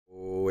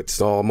it's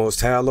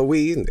almost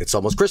Halloween. It's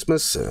almost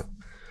Christmas.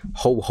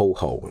 Ho, ho,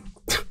 ho.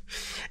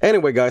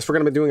 Anyway, guys, we're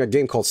going to be doing a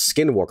game called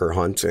Skinwalker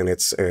Hunt, and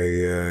it's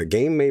a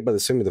game made by the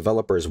same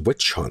developers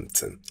Witch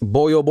Hunt.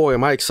 Boy, oh boy,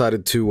 am I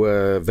excited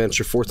to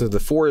venture forth into the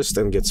forest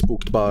and get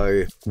spooked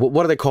by...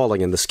 What are they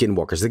calling in the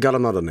Skinwalkers? They got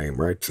another name,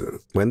 right?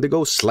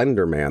 Wendigo,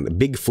 Slenderman,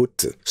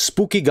 Bigfoot,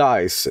 Spooky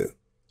Guys,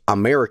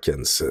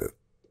 Americans.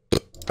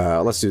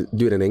 Let's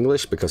do it in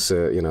English, because,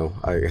 you know,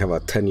 I have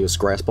a tenuous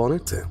grasp on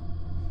it.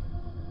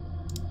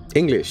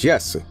 English,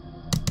 yes.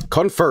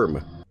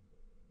 Confirm.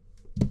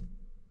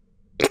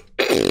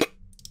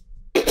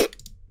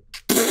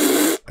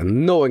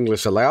 No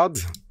English allowed.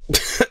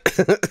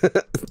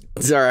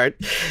 It's alright.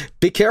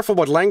 Be careful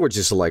what language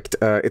you select.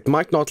 It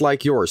might not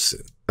like yours.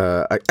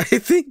 I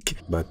think.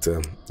 But,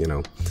 you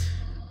know.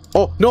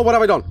 Oh, no, what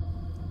have I done?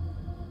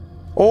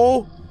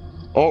 Oh.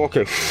 Oh,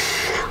 okay.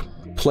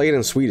 Play it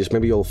in Swedish.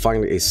 Maybe you'll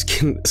find a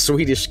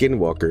Swedish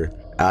Skinwalker.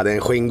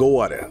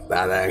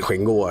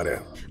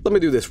 Let me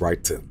do this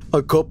right.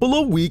 A couple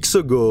of weeks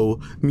ago,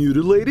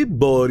 mutilated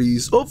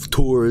bodies of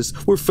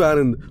tourists were found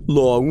in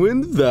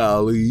Longwind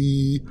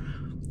Valley.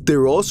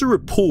 There are also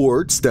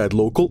reports that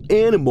local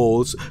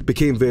animals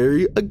became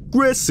very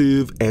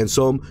aggressive, and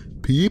some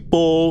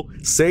people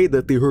say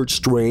that they heard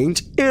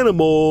strange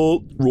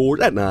animal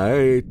roar at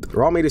night.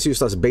 Raw meat is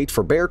used as bait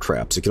for bear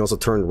traps. You can also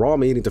turn raw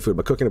meat into food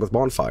by cooking it with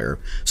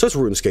bonfire. So it's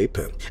RuneScape.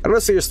 And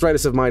unless serious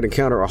threats of might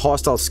encounter a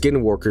hostile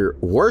Skinwalker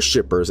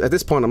worshippers, at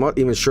this point I'm not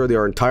even sure they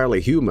are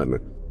entirely human.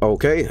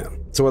 Okay,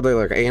 so are they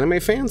like anime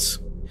fans?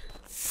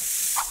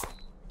 Is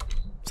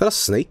that a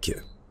snake?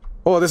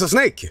 Oh, there's a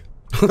snake!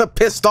 A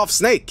pissed off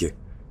snake!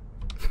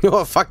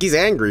 Oh fuck, he's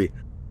angry.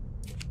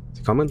 Is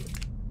he coming?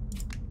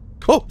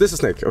 Oh, this is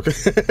a snake, okay.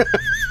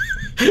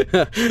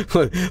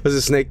 What does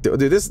a snake do?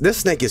 Dude, this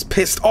snake is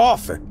pissed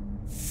off!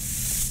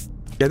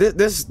 Yeah,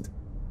 this...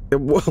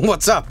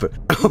 What's up?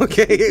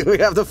 Okay, we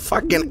have the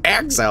fucking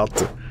axe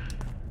out.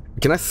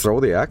 Can I throw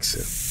the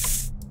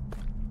axe?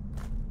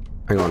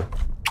 Hang on.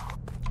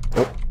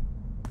 Oh.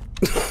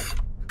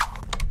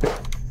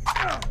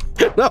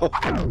 No!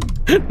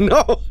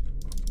 No!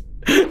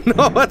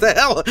 No, what the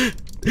hell?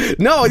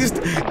 No, I just...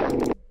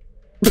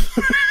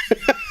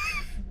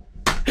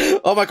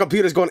 Oh, my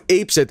computer's going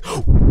apeshit.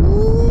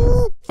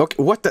 Okay,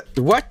 what the...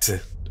 What?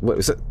 What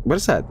is that? What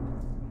is that?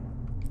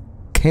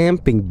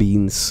 Camping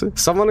beans.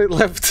 Someone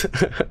left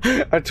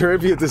a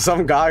tribute to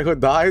some guy who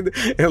died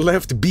and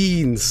left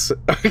beans.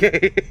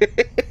 Okay.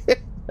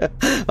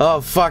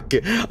 Oh, fuck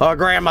it. Oh,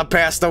 grandma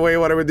passed away.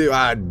 What do we do?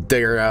 Ah,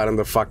 dig her out in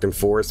the fucking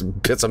forest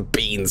and get some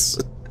beans.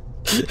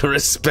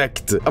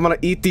 Respect. I'm gonna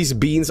eat these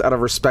beans out of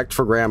respect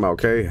for grandma,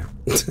 okay?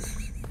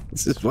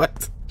 This is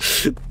what?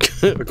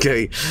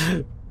 Okay.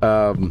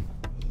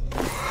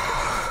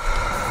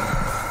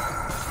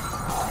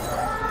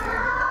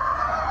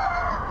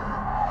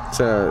 It's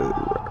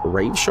a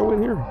rave show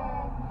in here?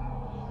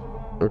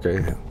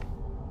 Okay.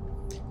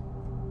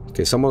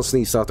 Okay, someone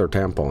sneezed out their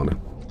tampon.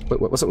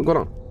 Wait, what's going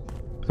on?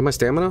 Is my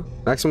stamina?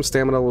 Maximum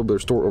stamina will be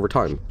restored over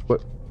time.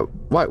 What?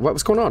 Why?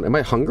 What's going on? Am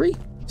I hungry?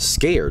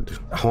 Scared?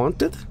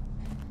 Haunted?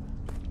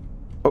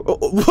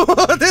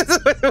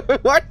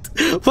 What?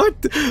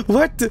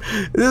 What?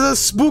 There's a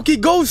spooky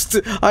ghost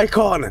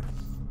icon.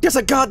 There's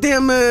a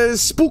goddamn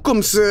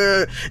spookums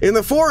in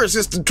the forest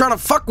just trying to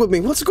fuck with me.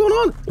 What's going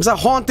on? Is that a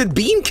haunted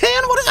bean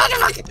can? What is that?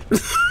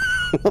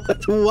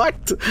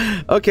 What?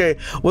 Okay.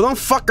 Well, don't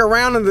fuck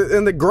around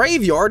in the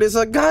graveyard. It's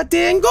a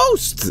goddamn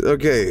ghost.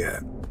 Okay.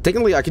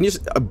 Technically, I can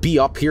just be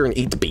up here and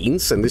eat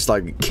beans and just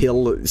like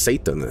kill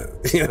Satan.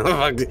 You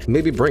know,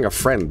 maybe bring a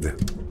friend.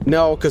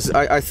 No, because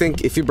I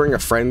think if you bring a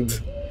friend,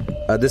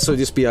 this will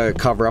just be a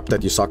cover-up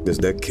that you suck this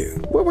dick.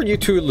 What were you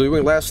two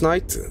doing last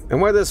night?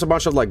 And why there's a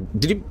bunch of like,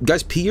 did you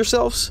guys pee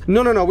yourselves?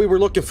 No, we were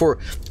looking for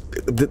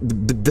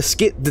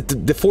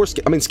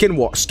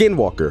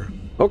Skinwalker.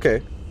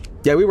 Okay.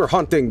 Yeah, we were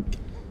hunting,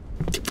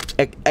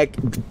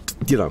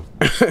 you know.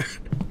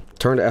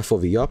 Turn the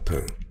FOV up.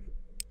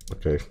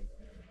 Okay.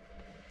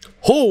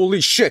 Holy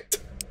shit!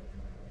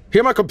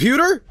 Hear my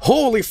computer?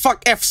 Holy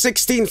fuck,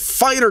 F-16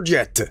 fighter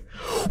jet!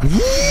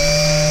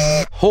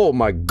 Oh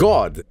my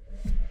god!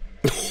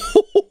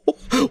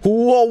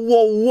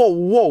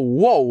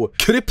 Whoa!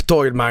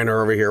 Cryptoid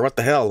miner over here, what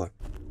the hell?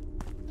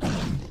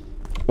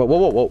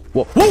 Whoa!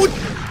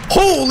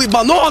 Holy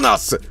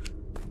bananas!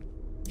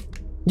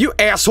 You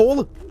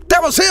asshole!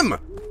 That was him!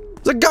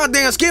 It's a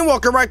goddamn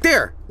Skinwalker right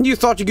there! You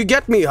thought you could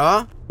get me,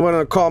 huh?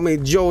 Wanna call me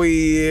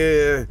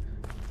Joey,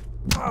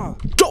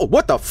 Joe,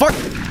 what the fuck?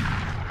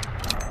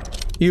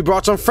 You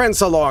brought some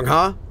friends along,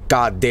 huh?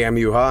 God damn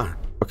you, huh?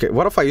 Okay,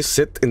 what if I just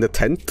sit in the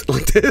tent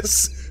like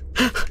this?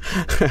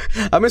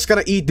 I'm just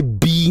gonna eat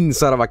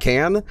beans out of a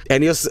can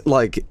and just,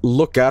 like,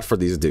 look out for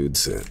these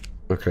dudes.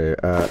 Okay,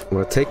 I'm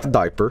gonna take the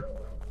diaper.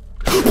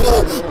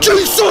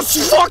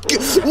 Jesus fuck!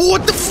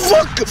 What the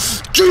fuck?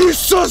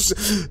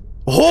 Jesus!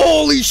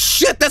 Holy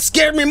shit, that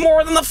scared me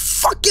more than the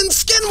fucking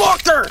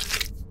Skinwalker!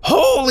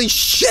 Holy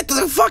shit,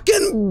 the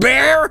fucking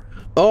bear!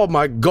 Oh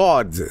my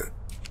god. Dude!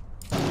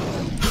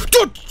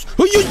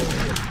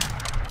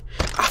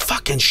 A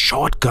fucking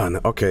shotgun.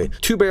 Okay.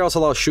 2 barrels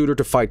allow shooter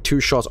to fight 2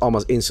 shots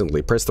almost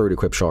instantly. Press 3 to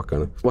equip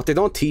shotgun. What they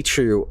don't teach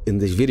you in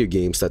these video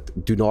games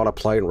that do not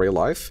apply in real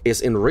life is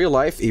in real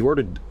life, if you were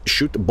to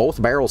shoot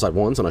both barrels at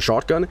once on a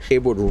shotgun,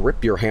 it would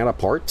rip your hand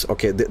apart.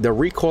 Okay, the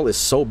recoil is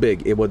so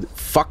big, it would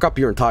fuck up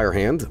your entire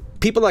hand.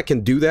 People that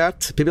can do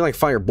that, people that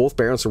fire both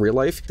barrels in real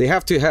life, they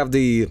have to have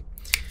the...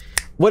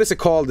 What is it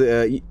called?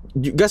 You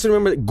guys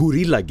remember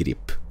Gorilla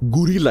Grip?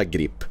 Gorilla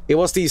Grip. It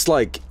was these,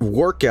 like,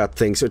 workout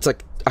things. So it's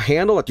like a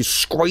handle that you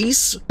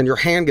squeeze, and your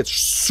hand gets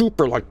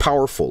super, like,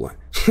 powerful.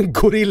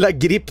 Gorilla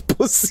Grip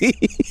pussy.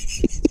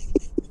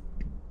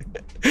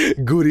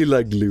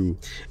 Gorilla Glue.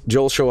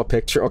 Joel, show a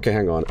picture. Okay,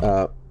 hang on.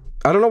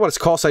 I don't know what it's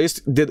called. So I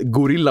did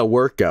Gorilla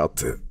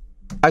Workout.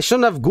 I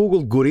shouldn't have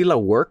Googled Gorilla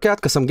Workout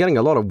because I'm getting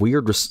a lot of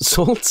weird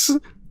results.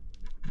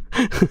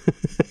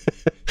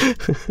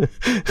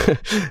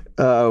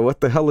 What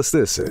the hell is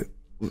this?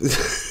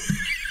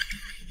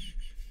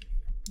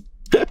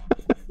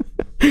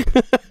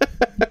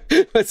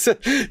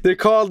 They're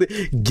called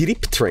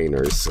grip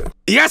trainers.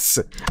 Yes!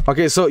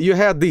 Okay, so you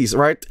had these,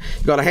 right?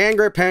 You got a hand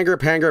grip, hand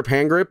grip, hand grip,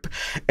 hand grip,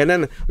 and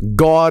then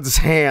God's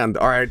hand,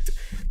 alright?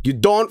 You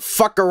don't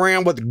fuck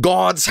around with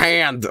God's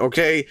hand,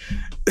 okay?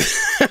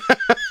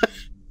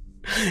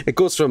 It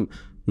goes from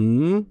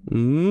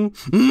into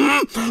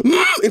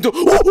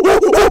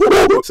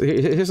so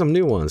here's some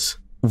new ones.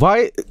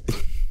 Why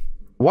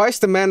is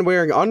the man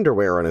wearing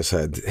underwear on his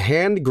head?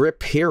 Hand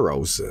grip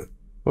heroes.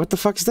 What the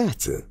fuck is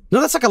that?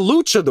 No, that's like a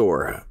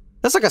luchador.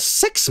 That's like a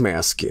sex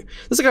mask.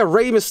 That's like a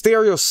Rey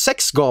Mysterio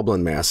sex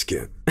goblin mask.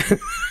 Gimp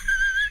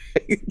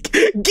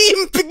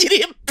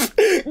grip!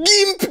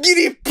 Gimp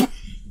grip!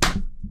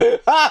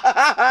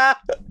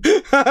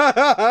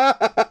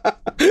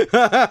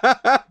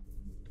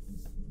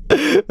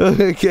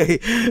 Okay,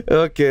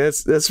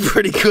 that's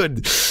pretty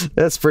good.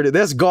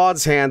 That's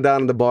God's hand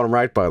down in the bottom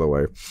right, by the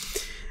way.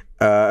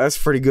 That's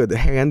pretty good.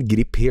 Hand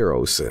grip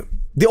heroes.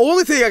 The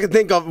only thing I can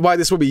think of why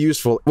this would be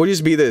useful would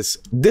just be this.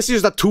 This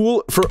is the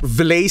tool for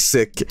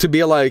Vlasic to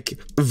be like,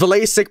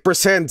 Vlasic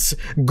presents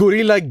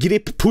Gorilla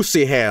Grip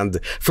Pussy Hand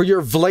for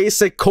your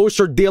Vlasic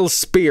Kosher Dill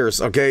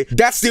Spears, okay?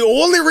 That's the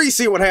only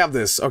reason you would have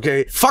this,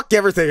 okay? Fuck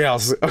everything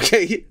else,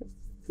 okay?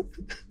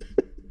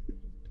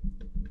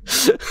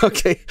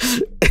 Okay.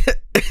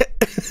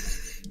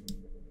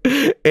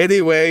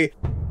 Anyway.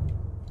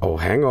 Oh,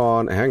 hang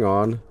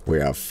on. We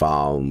have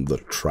found the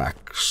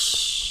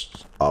tracks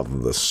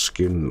of the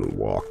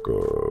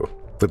Skinwalker.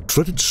 The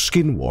dreaded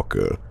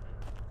Skinwalker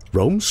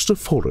roams the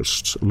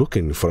forest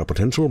looking for a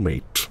potential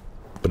mate.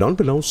 But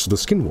unbeknownst to the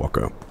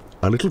Skinwalker,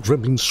 a little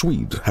gremlin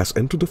Swede has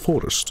entered the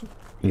forest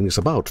and is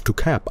about to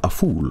cap a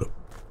fool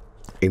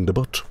in the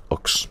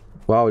buttocks.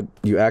 Wow,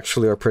 you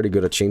actually are pretty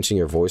good at changing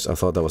your voice. I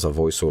thought that was a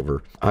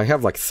voiceover. I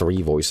have like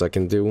 3 voices I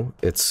can do.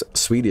 It's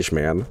Swedish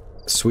man,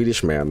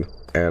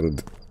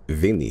 and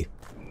Vinny.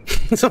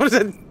 Someone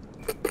said...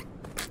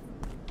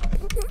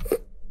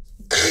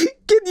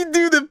 Can you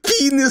do the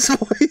penis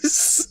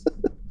voice?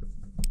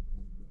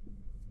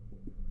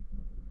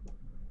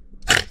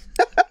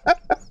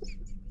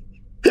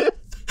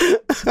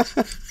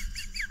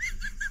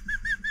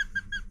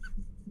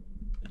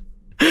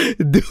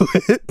 Do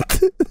it.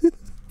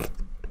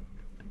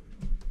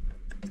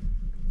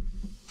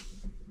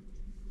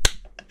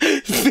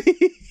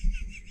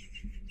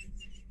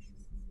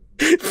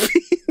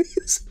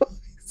 Penis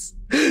voice.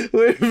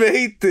 We're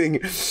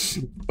mating.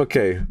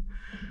 Okay.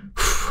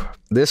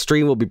 This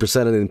stream will be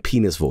presented in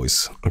penis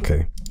voice.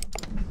 Okay.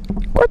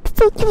 What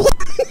the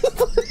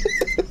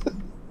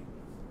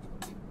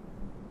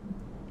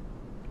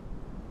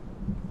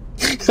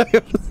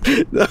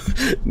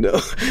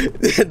no,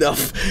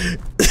 enough.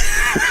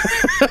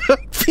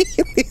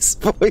 Penis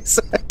voice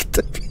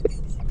activate.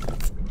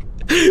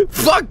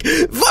 Fuck!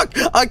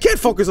 I can't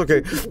focus,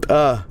 okay.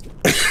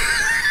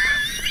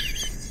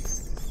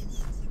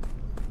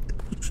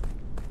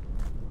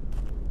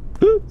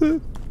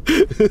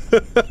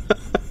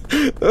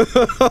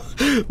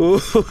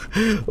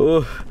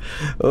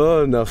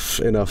 Oh, enough.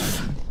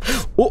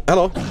 Oh,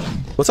 hello.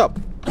 What's up?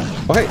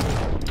 Oh, hey.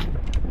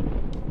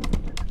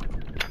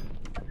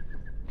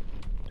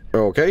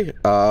 Okay,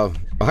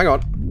 hang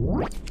on.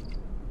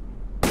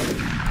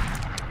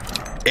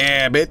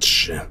 Yeah,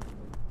 bitch.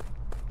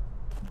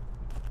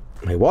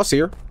 He was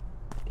here.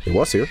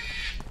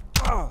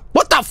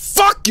 What the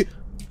fuck?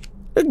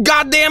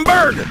 Goddamn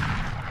bird!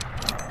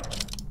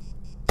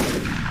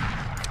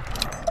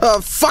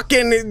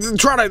 Fucking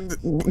trying to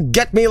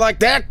get me like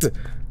that.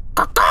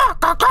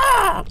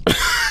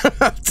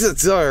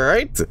 It's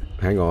alright.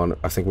 Hang on,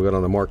 I think we got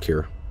on the mark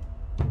here.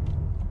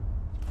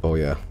 Oh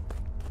yeah.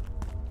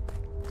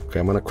 Okay,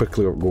 I'm gonna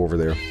quickly go over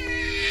there.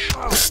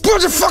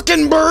 What a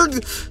fucking bird!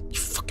 You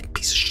fucking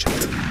piece of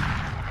shit.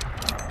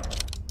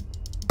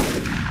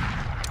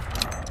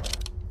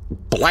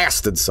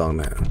 Blasted son,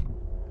 man.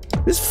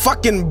 These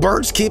fucking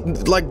birds keep,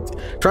 like,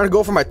 trying to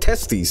go for my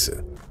testes.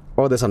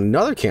 Oh, there's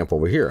another camp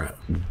over here.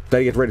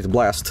 Better get ready to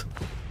blast.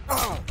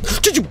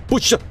 Did you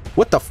push up?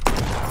 What the f—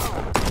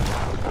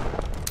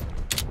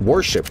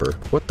 Worshipper.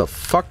 What the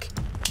fuck?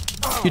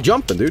 You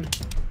jumping, dude?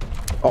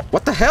 Oh,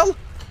 what the hell?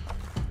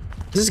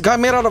 Is this guy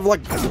made out of,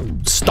 like,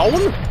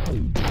 stone?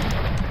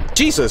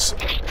 Jesus.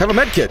 Have a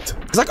medkit.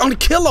 It's like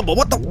unkillable.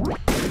 What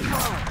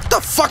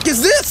the fuck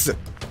is this?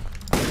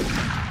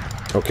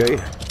 Okay.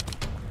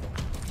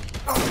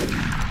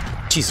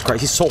 Jesus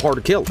Christ, he's so hard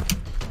to kill.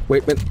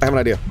 Wait, man, I have an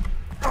idea.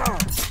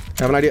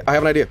 I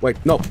have an idea.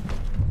 Wait, no.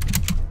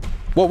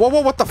 Whoa,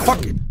 what the fuck?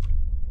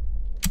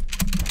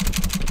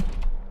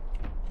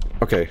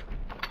 Okay.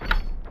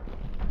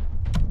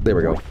 There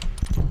we go.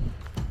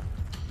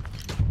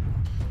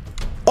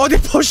 Oh,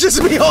 it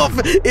pushes me off!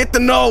 Hit the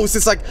nose!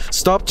 It's like,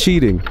 stop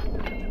cheating.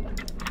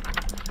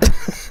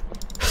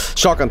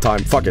 Shotgun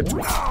time, fuck it.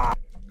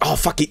 Oh,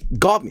 fuck, he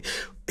got me.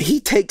 He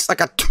takes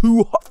like a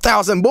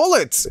 2,000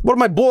 bullets! What are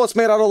my bullets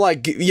made out of,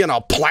 like, you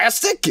know,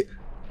 plastic?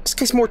 This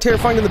guy's more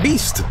terrifying than the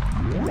beast.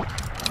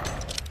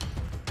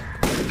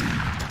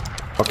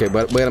 Okay,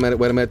 but wait a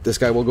minute, this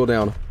guy will go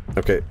down.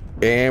 Okay,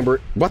 and we're...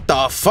 What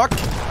the fuck?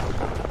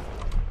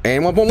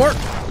 And one more.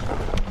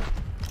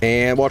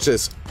 And watch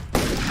this.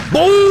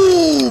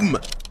 Boom!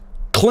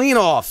 Clean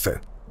off.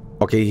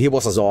 Okay, he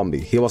was a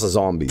zombie.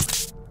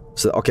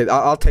 So, okay,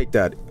 I'll take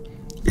that.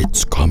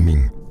 It's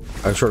coming.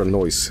 I heard a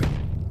noise.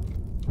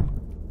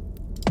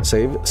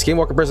 Save.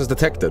 Skinwalker presence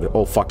detected.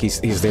 Oh fuck,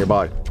 he's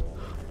nearby.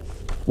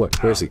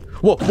 What? Where is he?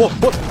 Whoa!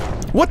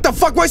 What the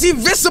fuck? Why is he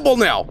invisible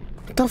now?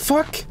 What the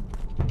fuck?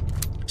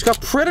 He's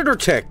got predator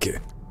tech.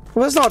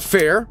 Well, that's not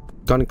fair.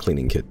 Gun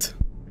cleaning kit.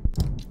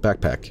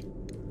 Backpack.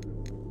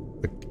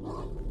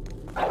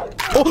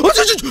 Oh!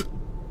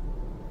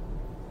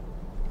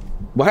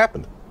 What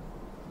happened?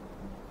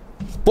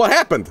 What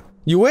happened?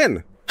 You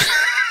win.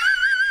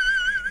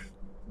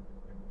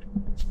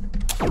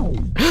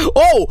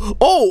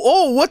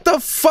 Oh, what the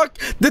fuck?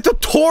 The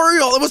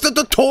tutorial! It was the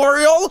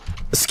tutorial?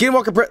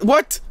 Skinwalker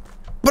what?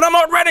 But I'm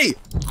not ready!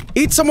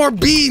 Eat some more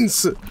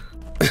beans!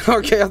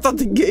 Okay, I thought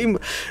the game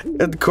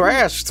had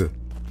crashed.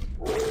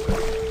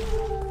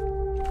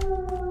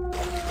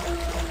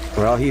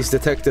 Well, he's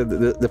detected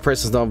the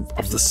presence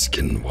of the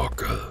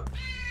Skinwalker.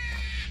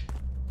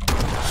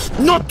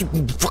 Not you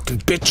fucking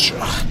bitch!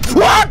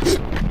 What?!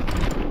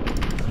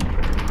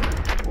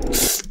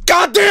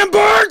 Goddamn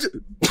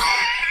bird!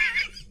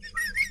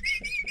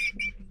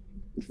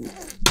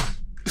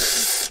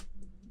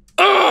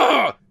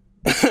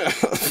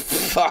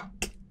 Fuck.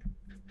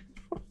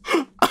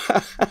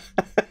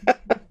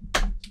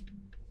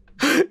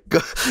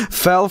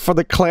 Fell for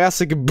the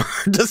classic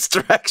bird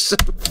distraction.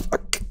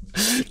 Fuck.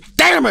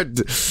 Damn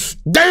it!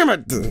 Damn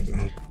it!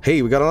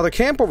 Hey, we got another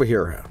camp over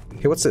here.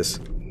 Hey, what's this?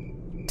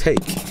 Take.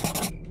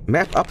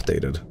 Map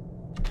updated.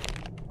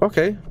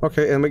 Okay,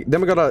 and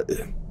then we got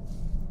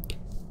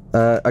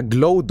a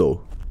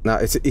Glodo. Now,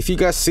 if you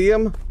guys see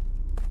him,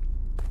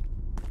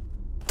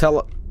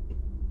 tell...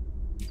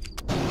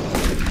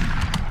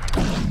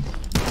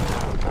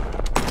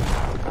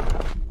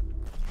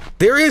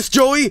 There he is,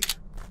 Joey!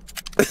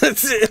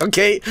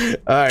 Okay,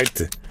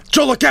 alright.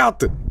 Joe, look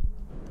out!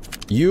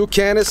 You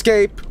can't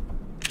escape.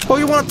 Oh,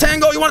 you want a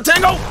tango? You want a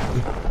tango?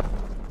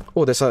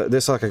 Oh,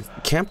 there's like a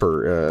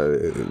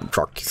camper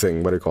truck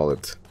thing. What do you call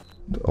it?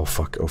 Oh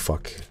fuck! Oh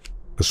fuck!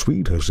 A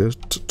Swede has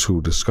yet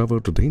to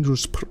discover the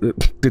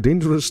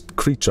dangerous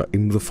creature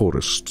in the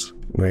forest.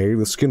 Nay,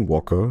 the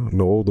Skinwalker,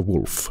 nor the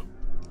wolf.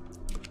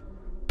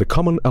 The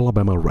common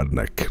Alabama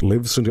redneck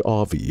lives in the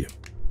RV,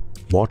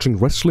 watching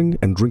wrestling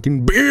and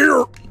drinking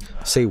beer.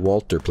 Say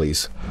WALTUH,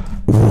 please.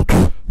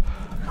 WALTUH.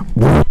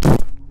 WALTUH.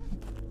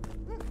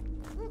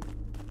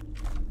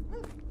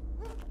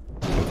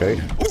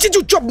 Okay. Did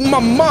you drop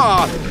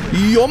mama?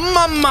 Your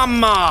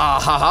mama,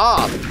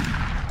 haha.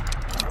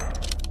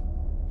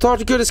 Thought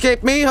you could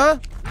escape me, huh?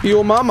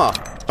 Your mama.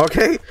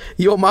 Okay?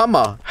 Your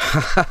mama.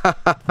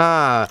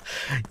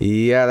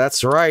 Yeah,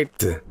 that's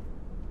right.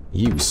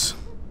 Use.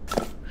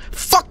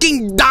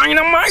 Fucking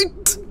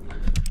dynamite!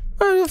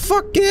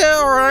 Fuck yeah,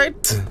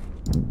 alright.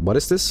 What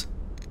is this?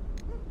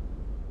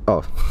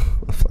 Oh,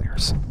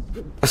 flares.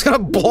 I was gonna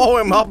blow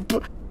him up.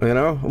 You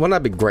know? Wouldn't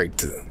that be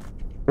great?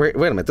 Wait a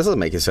minute, this doesn't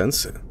make any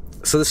sense.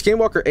 So the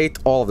Skinwalker ate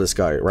all of this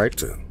guy,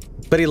 right?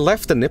 But he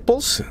left the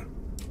nipples?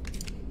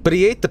 But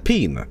he ate the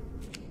peen.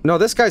 No,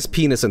 this guy's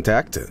peen is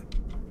intact.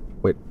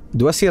 Wait,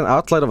 do I see an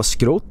outline of a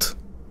scrot?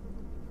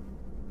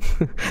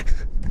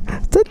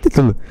 That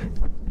little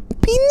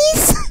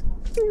penis?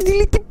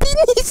 Little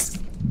penis?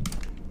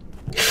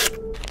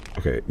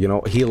 Okay, you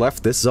know, he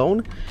left this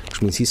zone,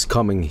 which means he's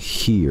coming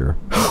here.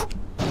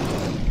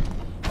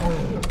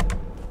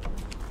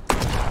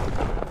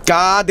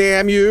 God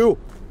damn you!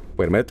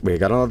 Wait a minute, we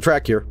got another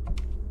track here.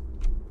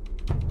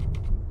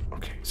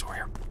 Okay, so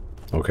here.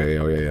 Okay,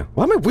 oh yeah.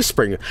 Why am I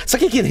whispering? It's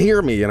like he can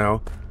hear me, you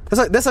know?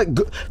 That's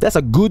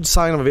a good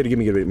sign of a video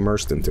game you get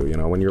immersed into, you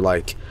know, when you're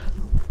like...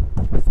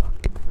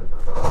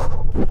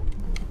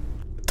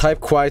 Type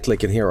quietly,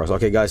 can hear us.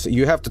 Okay, guys,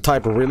 you have to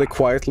type really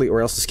quietly or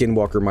else the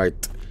Skinwalker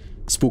might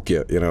spook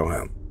you, you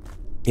know?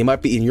 He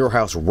might be in your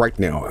house right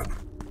now.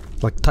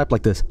 Like, type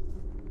like this.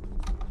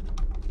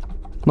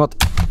 Not...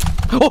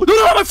 Oh,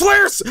 no, my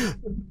flares!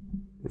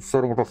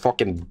 Setting up a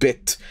fucking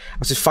bit. I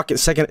was just fucking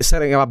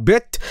setting up a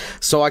bit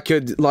so I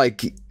could,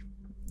 like,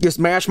 just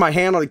mash my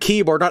hand on the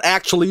keyboard, not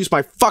actually use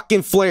my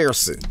fucking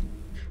flares.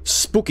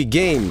 Spooky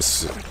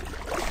games.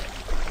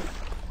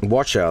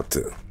 Watch out.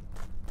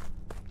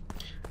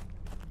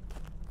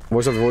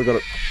 What's up? We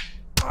gotta.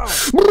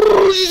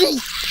 You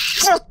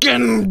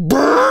fucking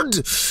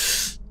bird!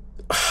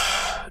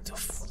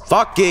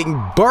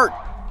 Fucking bird!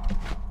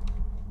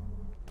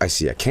 I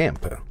see a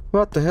camp.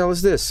 What the hell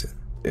is this?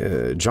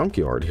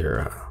 Junkyard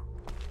here.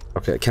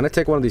 Okay, can I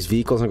take one of these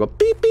vehicles and go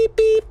beep beep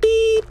beep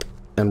beep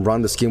and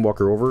run the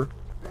Skinwalker over?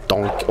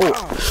 Donk. Oh,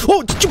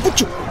 oh!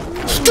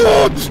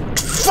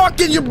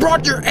 Fucking! You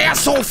brought your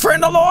asshole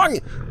friend along.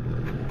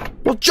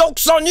 Well,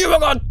 joke's on you. I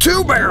got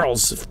 2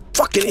 barrels.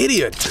 Fucking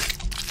idiot.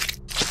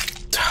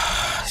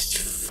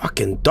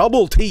 Fucking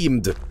double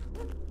teamed.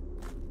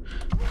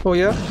 Oh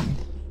yeah.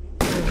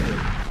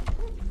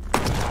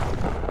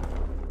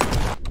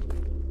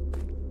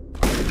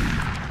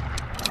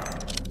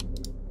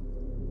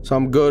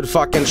 Some good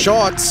fucking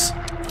shots.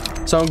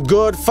 Some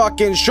good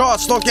fucking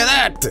shots. Look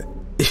at that.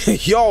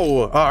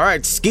 Yo. All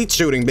right. Skeet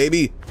shooting,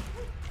 baby.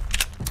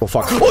 Oh,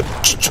 fuck. Oh,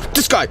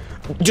 this guy.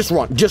 Just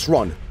run. Just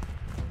run.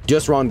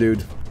 Just run,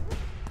 dude.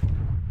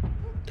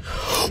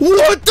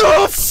 What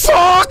the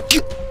fuck?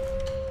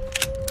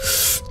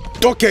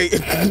 Okay.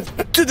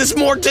 This is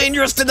more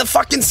dangerous than the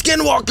fucking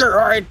Skinwalker.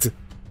 All right.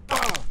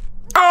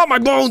 Oh, my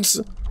bones.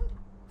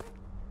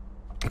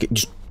 Okay,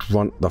 just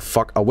run the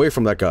fuck away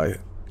from that guy.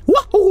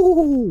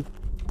 Woohoo!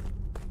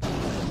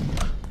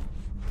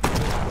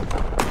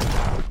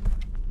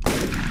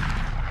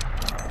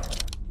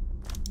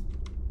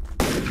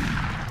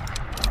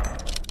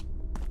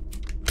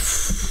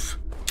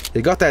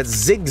 They got that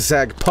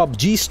zigzag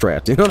PUBG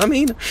strat, you know what I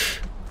mean?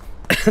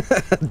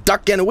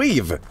 Duck and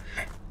weave. Yeah,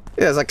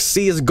 it's like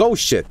CSGO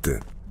shit.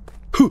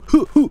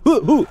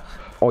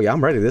 Oh yeah,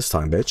 I'm ready this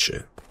time,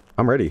 bitch.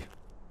 I'm ready.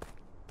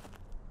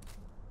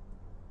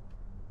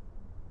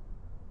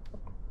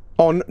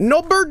 Oh,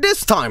 no bird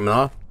this time,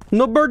 huh?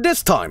 No bird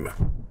this time.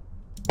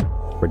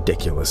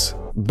 Ridiculous.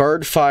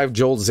 Bird 5,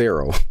 Jolt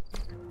 0. You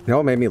know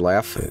what made me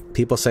laugh?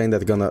 People saying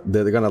that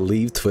they're gonna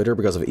leave Twitter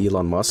because of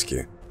Elon Musk.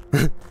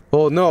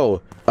 Oh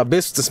no, a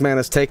businessman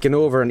has taken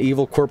over an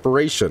evil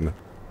corporation.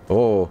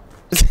 Oh,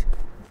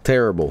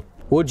 terrible.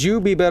 Would you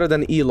be better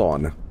than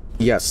Elon?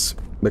 Yes,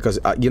 because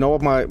you know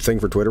what my thing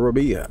for Twitter will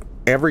be?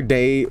 Every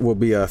day will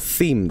be a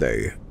theme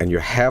day, and you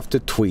have to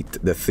tweet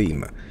the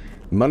theme.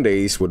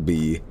 Mondays would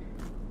be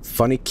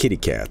funny kitty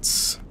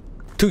cats.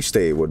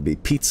 Tuesday would be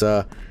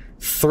pizza.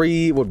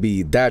 3 would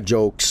be dad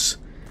jokes.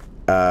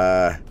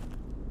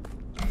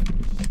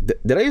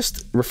 Did I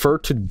just refer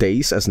to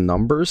days as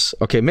numbers?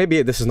 Okay,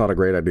 maybe this is not a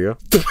great idea.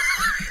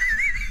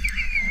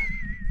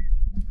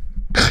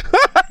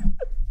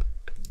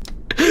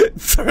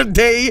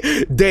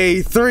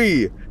 Day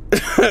 3.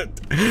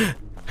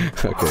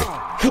 Okay.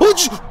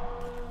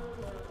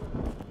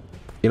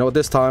 You know what?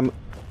 This time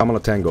I'm gonna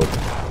tango.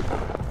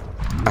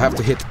 I have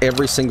to hit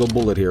every single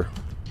bullet here.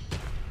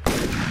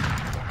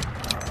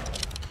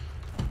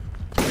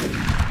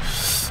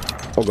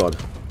 Oh god.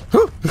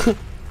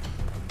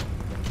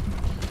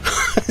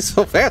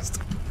 So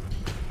fast.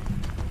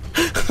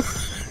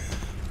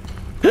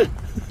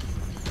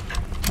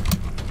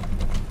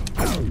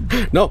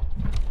 No.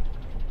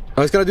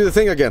 I was gonna do the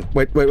thing again.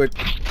 Wait.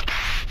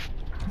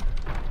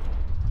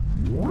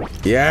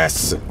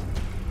 Yes.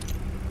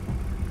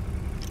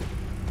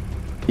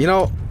 You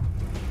know,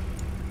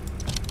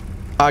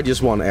 I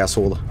just won,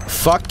 asshole.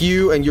 Fuck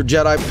you and your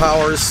Jedi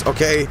powers,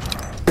 okay?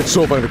 It's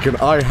over,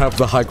 Anakin. I have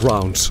the high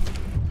ground.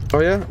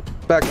 Oh yeah?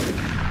 Back.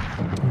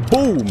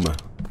 Boom!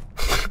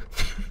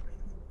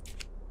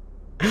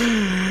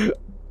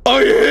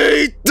 I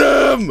hate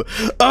them!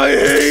 I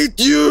hate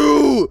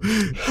you!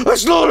 I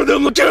slaughtered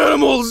them like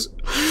animals!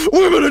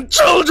 Women and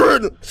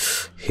children!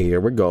 Here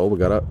we go, we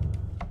got a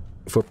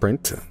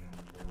footprint.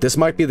 This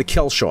might be the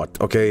kill shot,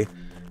 okay?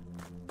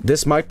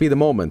 This might be the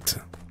moment.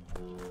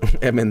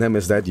 Eminem,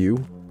 is that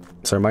you?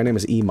 Sorry, my name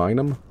is E.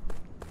 Minum.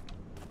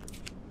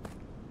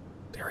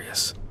 There he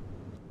is.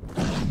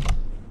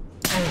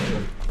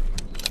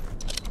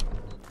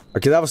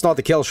 Okay, that was not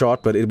the kill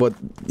shot, but it would,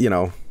 you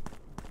know,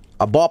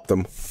 I bopped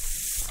him.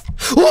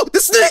 Oh, the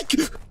snake!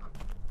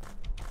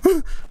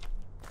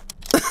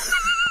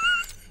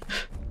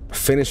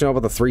 Finishing up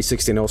with a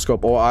 360 no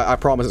scope. Oh, I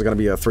promise it's gonna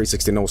be a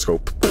 360 no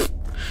scope.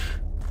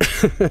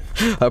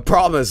 I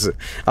promise.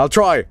 I'll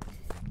try.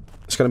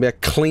 It's gonna be a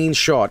clean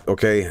shot,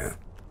 okay?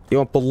 You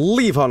won't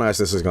believe how nice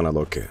this is gonna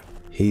look.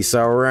 He's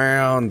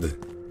around.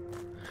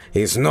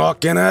 He's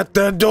knocking at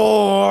the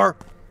door.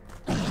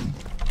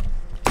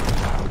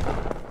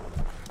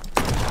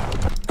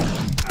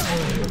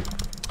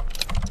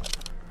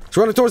 He's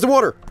running towards the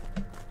water,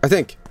 I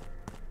think.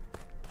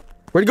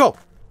 Where'd he go?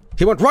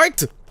 He went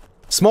right.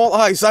 Small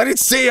eyes. I didn't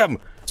see him.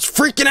 He's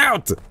freaking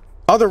out.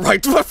 Other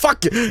right. What the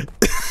fuck?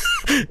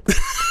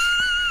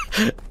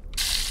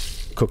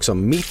 Cook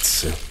some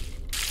meats.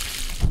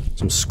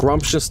 Some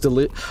scrumptious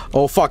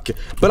Oh fuck.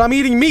 But I'm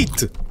eating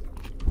meat.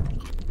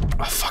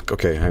 Oh fuck.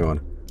 Okay, hang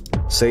on.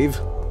 Save.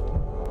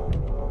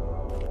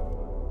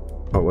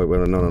 Oh, wait,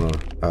 no.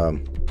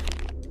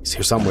 He's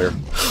here somewhere.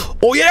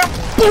 Oh, yeah!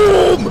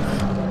 Boom!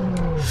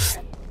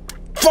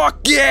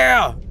 Fuck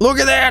yeah! Look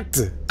at that!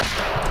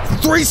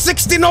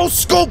 360 no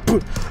scope!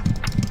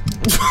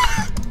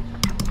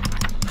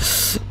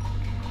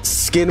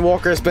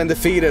 Skinwalker has been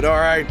defeated,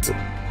 alright.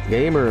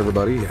 Gamer,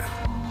 everybody.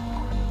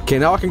 Okay,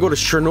 now I can go to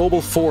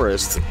Chernobyl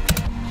Forest.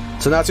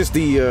 So now it's just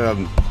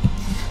the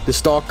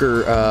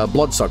stalker,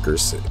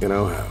 bloodsuckers, you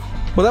know?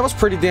 Well, that was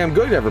pretty damn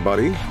good,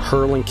 everybody.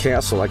 Hurling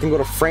Castle. I can go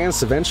to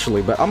France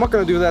eventually, but I'm not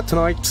gonna do that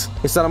tonight.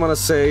 Instead, I'm gonna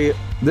say,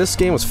 this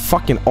game was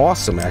fucking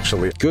awesome,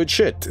 actually. Good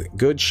shit.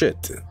 Good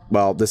shit.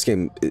 Well, this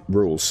game, it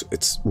rules.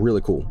 It's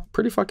really cool.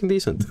 Pretty fucking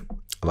decent.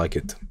 I like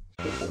it.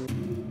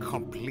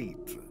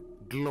 Complete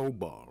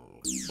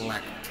global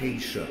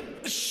lactation.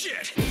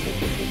 Shit!